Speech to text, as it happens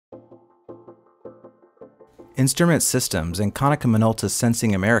Instrument Systems and Konica Minolta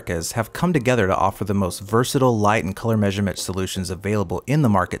Sensing Americas have come together to offer the most versatile light and color measurement solutions available in the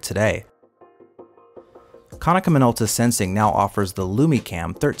market today. Konica Minolta Sensing now offers the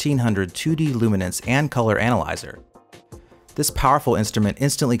LumiCam 1300 2D luminance and color analyzer. This powerful instrument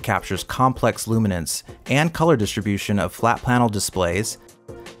instantly captures complex luminance and color distribution of flat panel displays,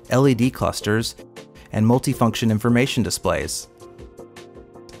 LED clusters, and multifunction information displays.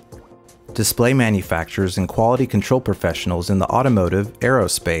 Display manufacturers and quality control professionals in the automotive,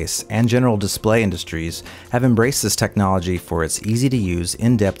 aerospace, and general display industries have embraced this technology for its easy-to-use,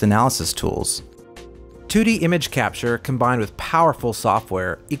 in-depth analysis tools. 2D image capture combined with powerful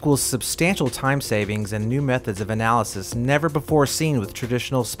software equals substantial time savings and new methods of analysis never before seen with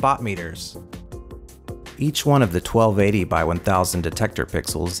traditional spot meters. Each one of the 1280 by 1000 detector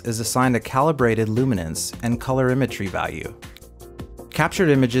pixels is assigned a calibrated luminance and colorimetry value. Captured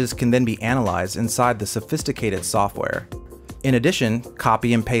images can then be analyzed inside the sophisticated software. In addition,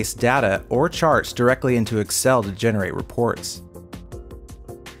 copy and paste data or charts directly into Excel to generate reports.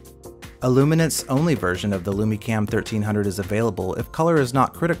 A luminance-only version of the LumiCam 1300 is available if color is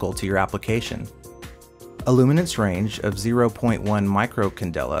not critical to your application. A luminance range of 0.1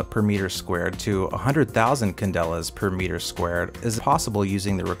 microcandela per meter squared to 100,000 candelas per meter squared is possible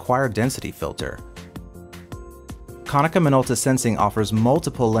using the required density filter. Konica Minolta Sensing offers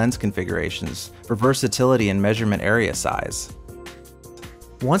multiple lens configurations for versatility and measurement area size.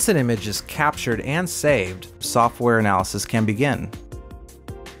 Once an image is captured and saved, software analysis can begin.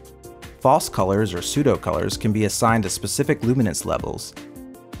 False colors or pseudocolors can be assigned to specific luminance levels.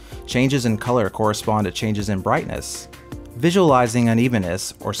 Changes in color correspond to changes in brightness. Visualizing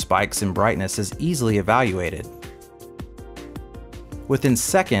unevenness or spikes in brightness is easily evaluated. Within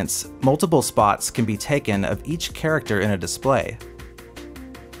seconds, multiple spots can be taken of each character in a display.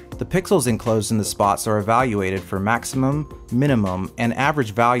 The pixels enclosed in the spots are evaluated for maximum, minimum, and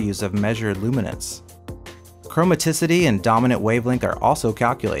average values of measured luminance. Chromaticity and dominant wavelength are also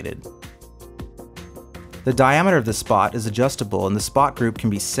calculated. The diameter of the spot is adjustable and the spot group can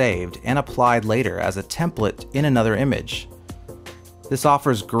be saved and applied later as a template in another image. This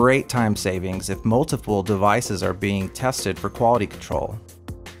offers great time savings if multiple devices are being tested for quality control.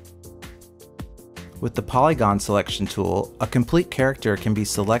 With the Polygon selection tool, a complete character can be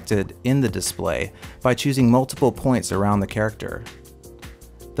selected in the display by choosing multiple points around the character.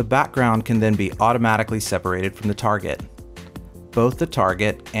 The background can then be automatically separated from the target. Both the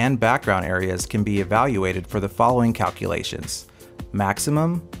target and background areas can be evaluated for the following calculations: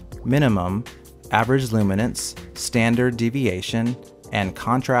 maximum, minimum, average luminance, standard deviation, and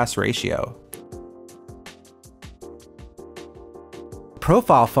contrast ratio.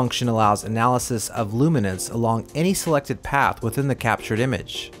 Profile function allows analysis of luminance along any selected path within the captured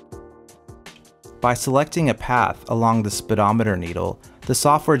image. By selecting a path along the speedometer needle, the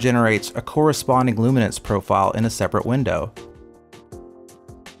software generates a corresponding luminance profile in a separate window.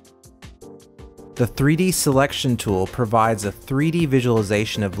 The 3D selection tool provides a 3D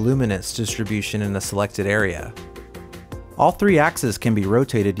visualization of luminance distribution in a selected area. All three axes can be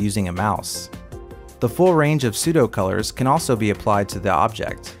rotated using a mouse. The full range of pseudocolors can also be applied to the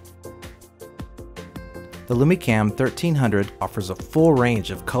object. The LumiCam 1300 offers a full range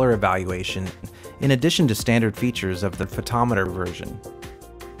of color evaluation in addition to standard features of the Photometer version.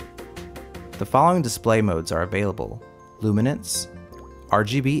 The following display modes are available: luminance,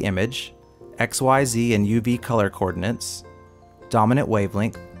 RGB image, XYZ and UV color coordinates, dominant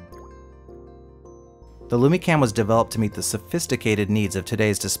wavelength. The LumiCam was developed to meet the sophisticated needs of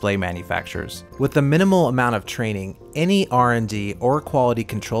today's display manufacturers. With a minimal amount of training, any R&D or quality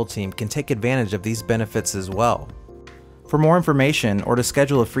control team can take advantage of these benefits as well. For more information or to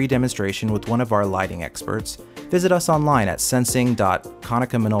schedule a free demonstration with one of our lighting experts, visit us online at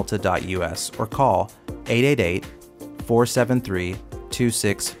sensing.konicaminolta.us or call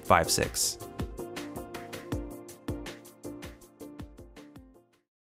 888-473-2656.